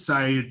 we would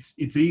say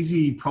it's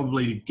easy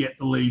probably to get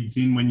the leads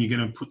in when you're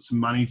going to put some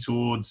money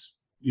towards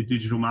your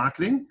digital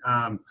marketing.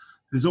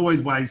 There's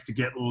always ways to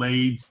get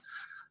leads.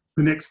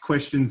 The next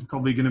question is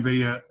probably going to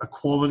be a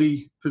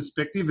quality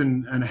perspective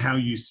and how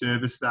you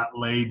service that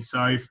lead.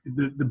 So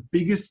the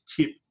biggest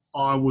tip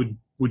I would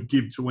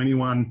give to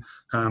anyone,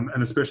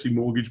 and especially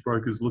mortgage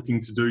brokers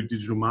looking to do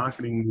digital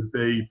marketing, would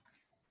be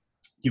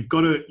you've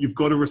got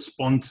to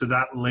respond to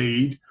that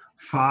lead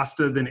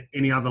faster than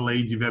any other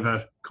lead you've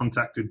ever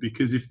contacted,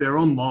 because if they're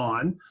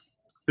online,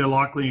 they're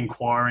likely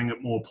inquiring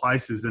at more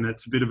places, and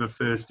it's a bit of a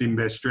first in,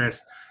 best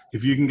dressed.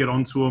 If you can get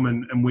onto them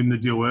and win the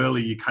deal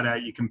early, you cut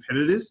out your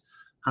competitors.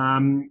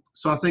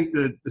 So I think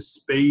that the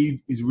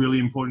speed is really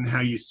important in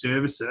how you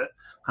service it.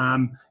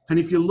 And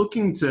if you're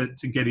looking to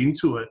get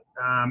into it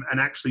and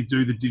actually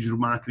do the digital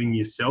marketing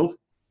yourself,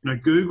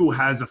 Google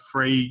has a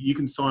free, you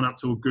can sign up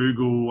to a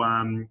Google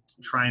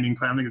training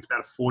plan. I think it's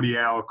about a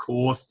 40-hour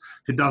course.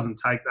 It doesn't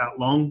take that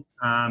long.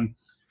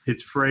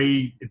 It's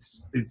free.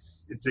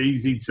 It's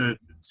easy to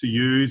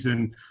use,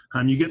 and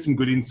you get some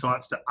good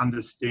insights to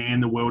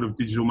understand the world of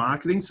digital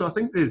marketing. So I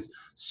think there's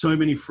so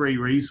many free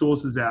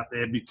resources out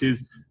there,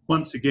 because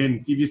once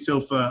again, give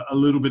yourself a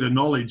little bit of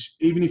knowledge.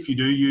 Even if you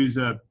do use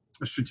a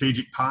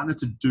strategic partner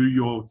to do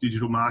your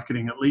digital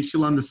marketing, at least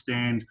you'll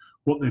understand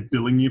what they're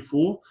billing you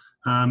for.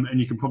 And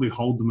you can probably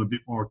hold them a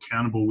bit more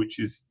accountable, which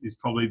is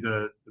probably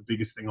the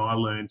biggest thing I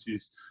learned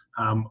is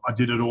I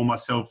did it all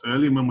myself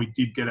early. And when we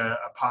did get a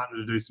partner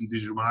to do some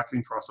digital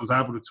marketing for us, I was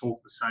able to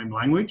talk the same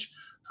language.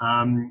 So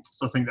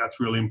I think that's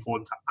really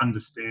important to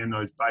understand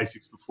those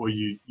basics before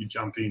you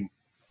jump in.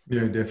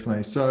 Yeah,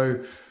 definitely.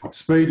 So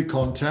speed of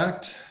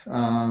contact,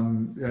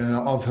 and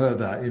I've heard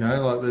that,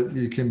 like that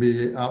you can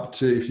be up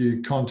to, if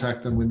you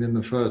contact them within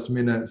the first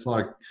minute, it's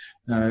like,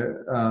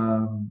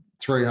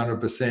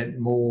 300%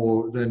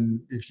 more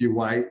than if you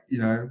wait,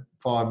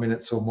 5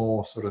 minutes or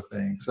more, sort of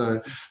thing.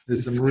 So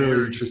there's some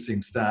really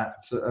interesting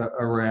stats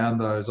around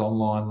those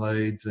online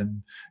leads,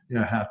 and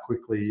how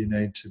quickly you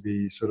need to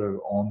be sort of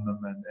on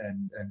them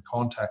and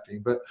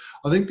contacting. But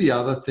I think the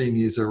other thing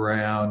is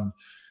around,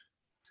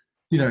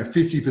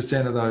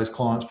 50% of those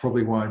clients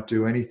probably won't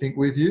do anything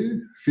with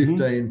you.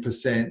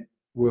 15%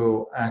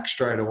 will act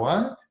straight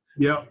away.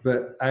 Yeah.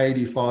 But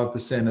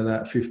 85% of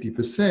that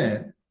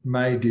 50%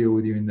 may deal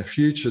with you in the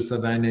future, so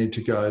they need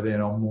to go then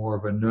on more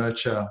of a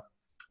nurture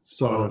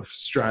sort of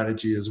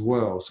strategy as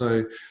well.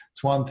 So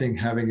it's one thing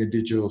having a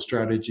digital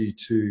strategy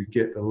to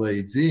get the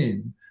leads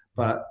in,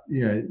 but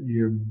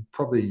you're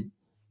probably,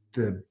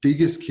 the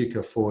biggest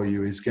kicker for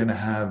you is going to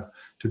have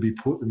to be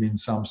put them in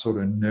some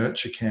sort of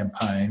nurture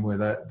campaign where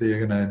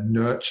they're going to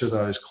nurture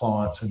those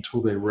clients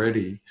until they're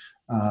ready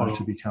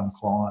to become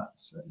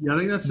clients. Yeah, I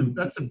think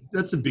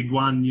that's a big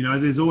one.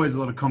 There's always a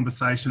lot of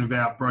conversation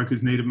about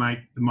brokers need to make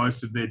the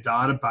most of their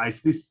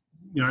database. This,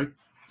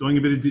 doing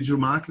a bit of digital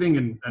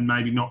marketing and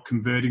maybe not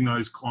converting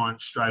those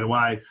clients straight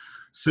away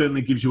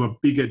certainly gives you a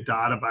bigger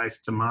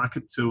database to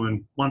market to,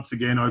 and once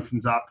again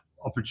opens up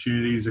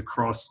opportunities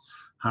across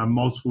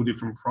multiple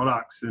different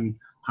products. And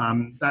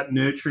that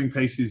nurturing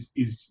piece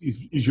is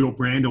your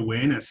brand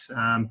awareness,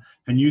 and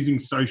using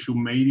social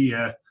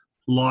media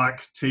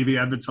like TV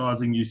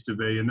advertising used to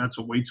be, and that's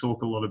what we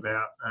talk a lot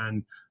about.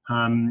 And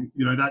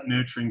that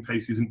nurturing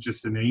piece isn't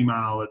just an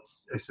email,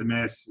 it's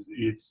SMS,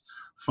 it's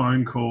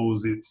phone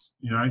calls, it's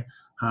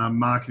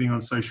marketing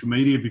on social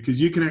media, because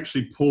you can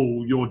actually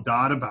pull your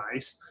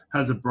database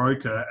as a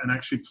broker and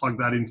actually plug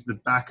that into the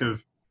back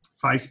of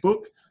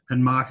Facebook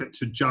and market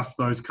to just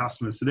those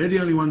customers. So they're the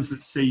only ones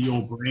that see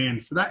your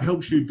brand. So that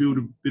helps you build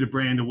a bit of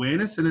brand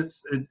awareness, and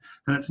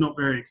it's not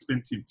very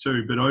expensive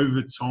too. But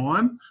over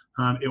time,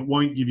 it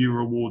won't give you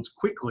rewards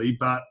quickly,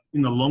 but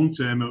in the long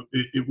term,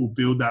 it will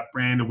build that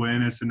brand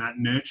awareness and that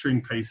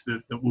nurturing piece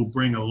that will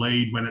bring a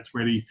lead when it's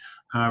ready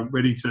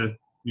to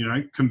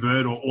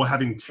convert or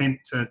have intent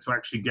to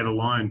actually get a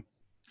loan.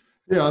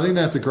 Yeah, I think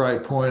that's a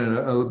great point,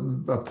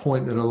 and a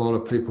point that a lot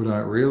of people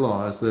don't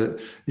realise,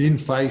 that in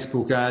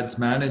Facebook Ads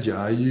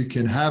Manager, you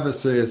can have a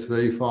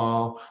CSV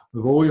file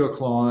of all your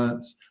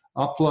clients,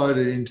 upload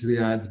it into the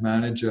Ads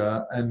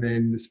Manager, and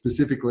then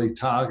specifically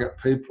target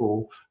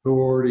people who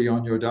are already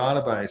on your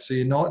database. So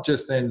you're not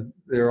just then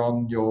they're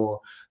on your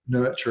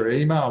nurture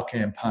email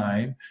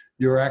campaign,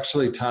 you're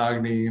actually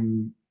targeting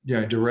them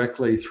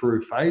directly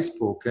through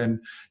Facebook. And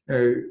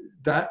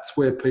that's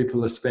where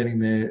people are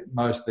spending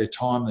most of their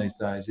time these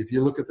days. If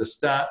you look at the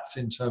stats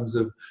in terms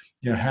of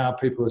how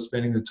people are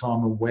spending the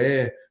time and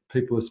where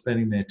people are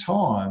spending their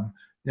time,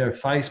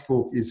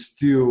 Facebook is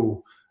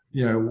still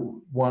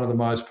one of the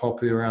most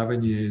popular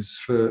avenues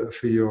for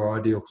your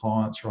ideal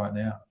clients right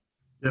now.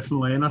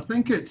 Definitely. And I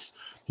think it's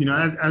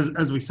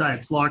as we say,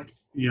 it's like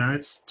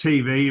it's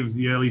TV of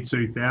the early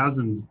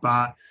 2000s,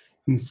 but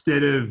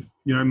instead of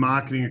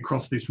marketing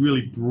across this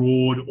really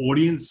broad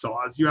audience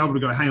size, you're able to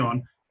go, hang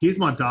on, here's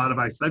my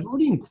database. They've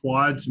already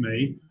inquired to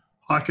me.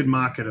 I could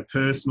market a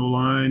personal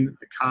loan,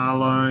 a car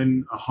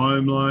loan, a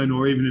home loan,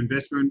 or even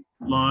investment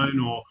loan,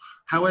 or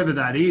however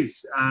that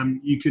is.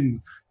 You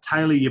can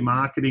tailor your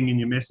marketing and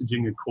your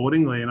messaging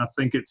accordingly. And I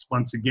think it's,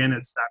 once again,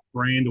 it's that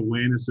brand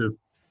awareness of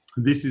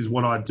this is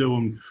what I do.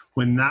 And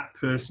when that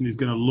person is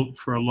going to look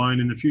for a loan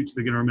in the future,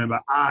 they're going to remember,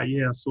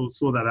 yeah, I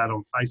saw that ad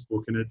on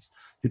Facebook. And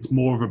it's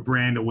more of a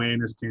brand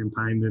awareness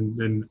campaign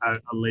than a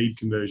lead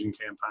conversion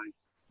campaign.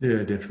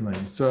 Yeah,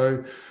 definitely.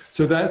 So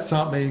that's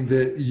something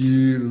that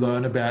you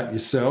learn about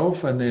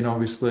yourself, and then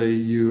obviously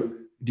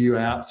do you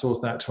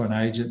outsource that to an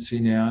agency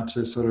now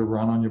to sort of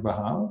run on your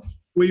behalf?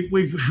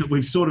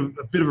 We've sort of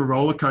a bit of a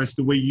roller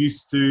coaster. We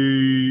used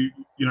to,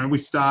 we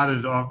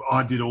started.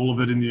 I did all of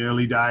it in the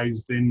early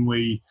days. Then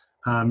we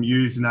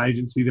used an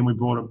agency. Then we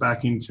brought it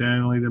back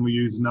internally. Then we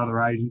used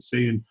another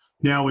agency, and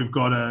now we've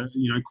got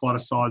quite a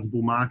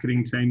sizable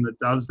marketing team that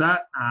does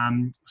that.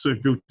 So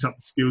we've built up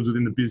the skills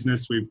within the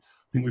business. I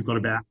think we've got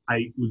about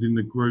 8 within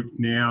the group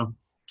now.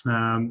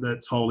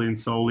 That's wholly and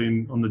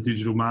solely on the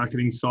digital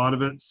marketing side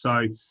of it.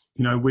 So,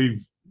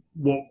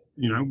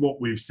 what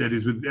we've said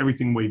is, with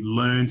everything we've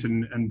learned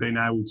and been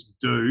able to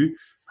do,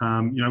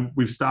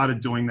 we've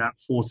started doing that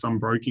for some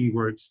broking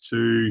groups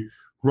to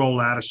roll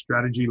out a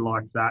strategy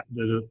like that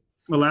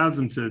allows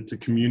them to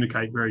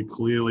communicate very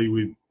clearly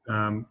with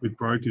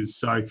brokers.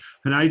 So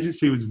an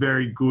agency was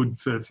very good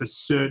for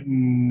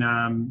certain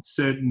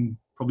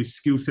probably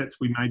skill sets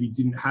we maybe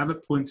didn't have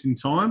at points in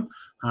time.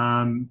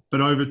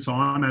 But over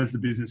time, as the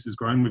business has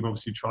grown, we've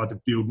obviously tried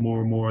to build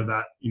more and more of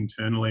that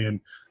internally.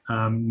 And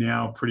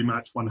now pretty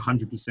much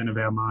 100% of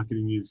our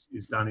marketing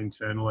is done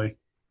internally.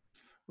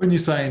 When you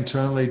say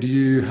internally,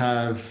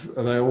 are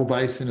they all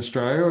based in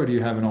Australia, or do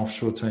you have an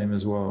offshore team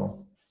as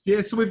well?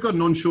 Yeah, so we've got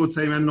an onshore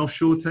team and an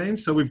offshore team.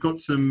 So we've got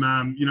some,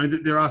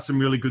 there are some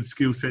really good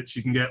skill sets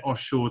you can get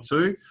offshore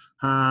too.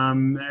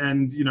 And,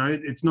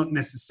 it's not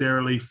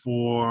necessarily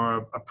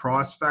for a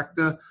price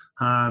factor.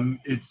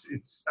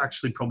 It's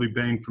actually probably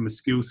been from a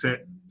skill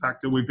set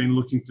factor. We've been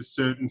looking for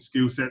certain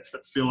skill sets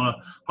that fill a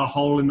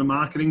hole in the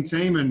marketing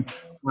team. And,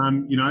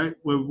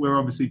 we're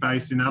obviously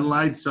based in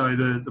Adelaide, so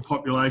the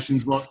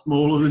population's a lot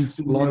smaller than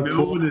Sydney and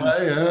Melbourne.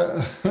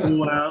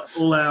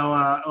 All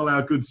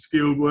our good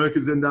skilled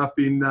workers end up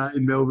in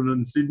Melbourne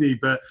and Sydney.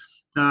 But,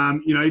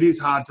 it is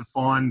hard to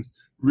find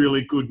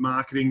really good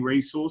marketing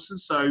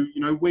resources. So,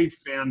 we've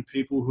found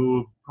people who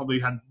have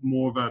probably had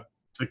more of a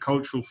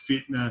cultural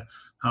fit and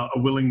a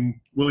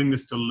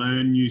willingness to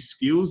learn new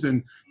skills.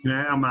 And,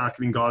 our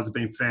marketing guys have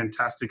been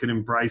fantastic at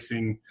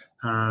embracing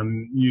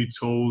new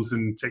tools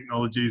and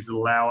technologies that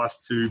allow us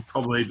to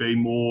probably be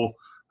more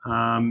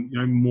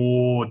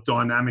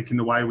dynamic in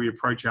the way we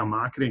approach our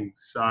marketing.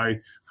 So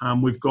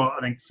we've got, I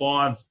think,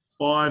 five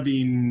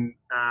in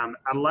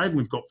Adelaide, and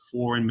we've got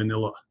 4 in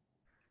Manila.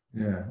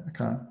 Yeah.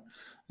 Okay.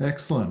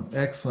 Excellent.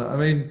 I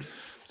mean,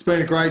 it's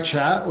been a great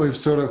chat. We've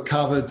sort of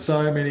covered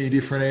so many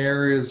different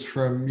areas,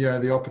 from,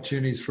 the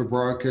opportunities for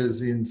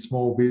brokers in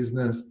small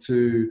business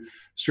to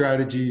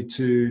strategy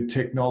to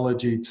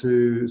technology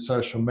to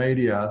social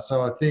media.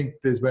 So I think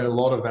there's been a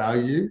lot of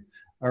value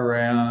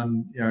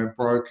around,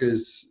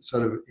 brokers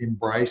sort of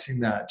embracing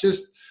that.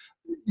 Just,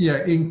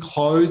 in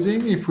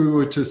closing, if we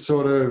were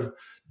to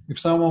if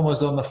someone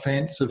was on the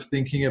fence of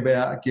thinking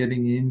about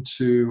getting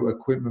into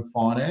equipment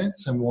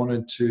finance and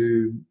wanted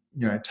to,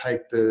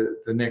 take the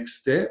next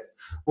step,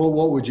 well,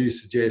 what would you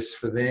suggest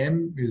for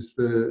them is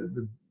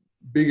the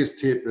biggest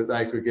tip that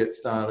they could get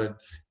started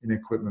in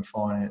equipment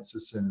finance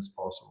as soon as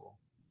possible?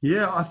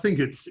 Yeah, I think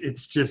it's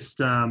just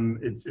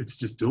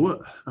do it.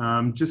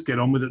 Just get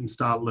on with it and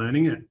start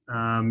learning it.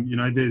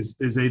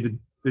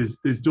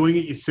 There's doing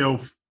it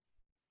yourself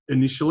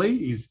initially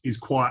is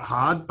quite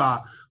hard,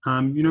 but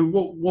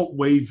what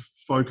we've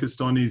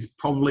focused on is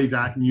probably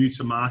that new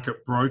to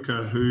market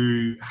broker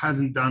who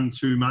hasn't done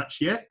too much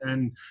yet.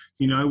 And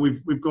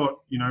we've got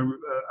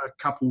a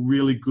couple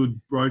really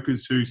good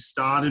brokers who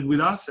started with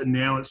us, and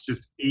now it's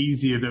just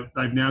easier that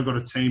they've now got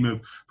a team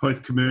of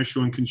both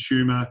commercial and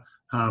consumer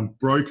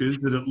brokers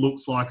that it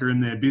looks like are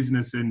in their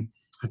business, and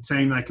a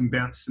team they can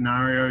bounce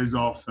scenarios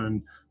off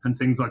and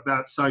things like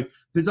that. So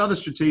there's other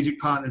strategic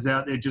partners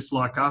out there just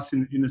like us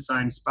in the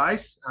same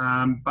space.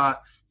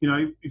 But,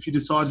 if you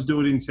decide to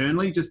do it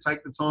internally, just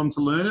take the time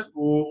to learn it,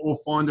 or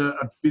find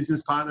a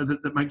business partner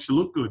that makes you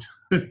look good.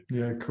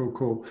 Yeah,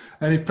 cool.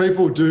 And if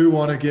people do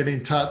want to get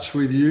in touch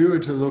with you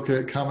to look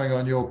at coming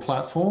on your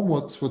platform,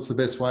 what's the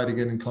best way to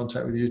get in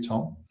contact with you,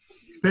 Tom?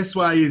 Best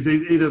way is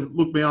either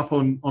look me up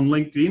on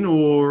LinkedIn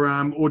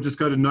or just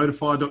go to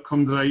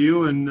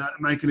notify.com.au and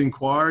make an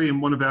inquiry,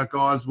 and one of our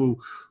guys will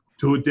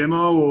do a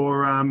demo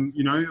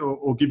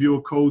or give you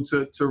a call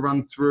to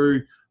run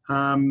through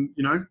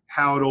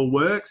how it all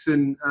works,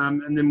 and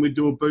then we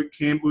do a boot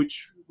camp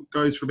which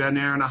goes for about an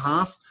hour and a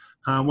half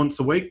once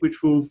a week,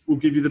 which will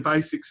give you the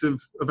basics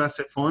of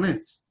asset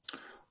finance.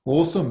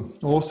 Awesome.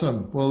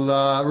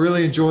 Well,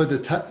 really enjoyed the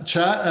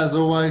chat as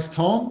always,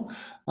 Tom.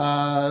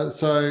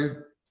 So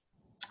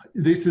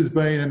this has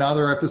been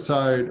another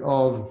episode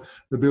of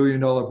The $1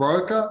 Billion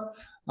Broker.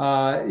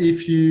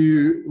 If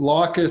you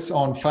like us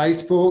on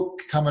Facebook,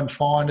 come and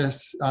find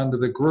us under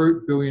the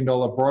group $1 Billion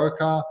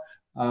Broker.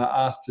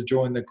 Ask to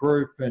join the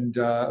group, and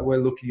we're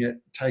looking at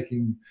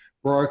taking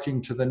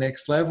broking to the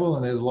next level,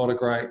 and there's a lot of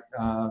great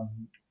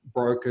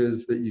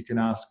brokers that you can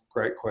ask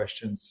great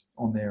questions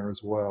on there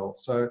as well.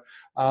 So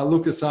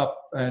look us up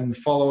and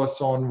follow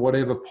us on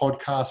whatever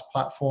podcast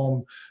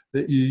platform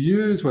that you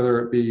use, whether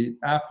it be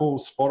Apple,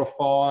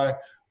 Spotify,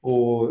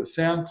 or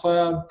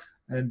SoundCloud.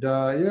 And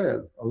I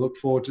look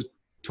forward to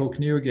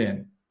talking to you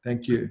again.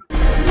 Thank you.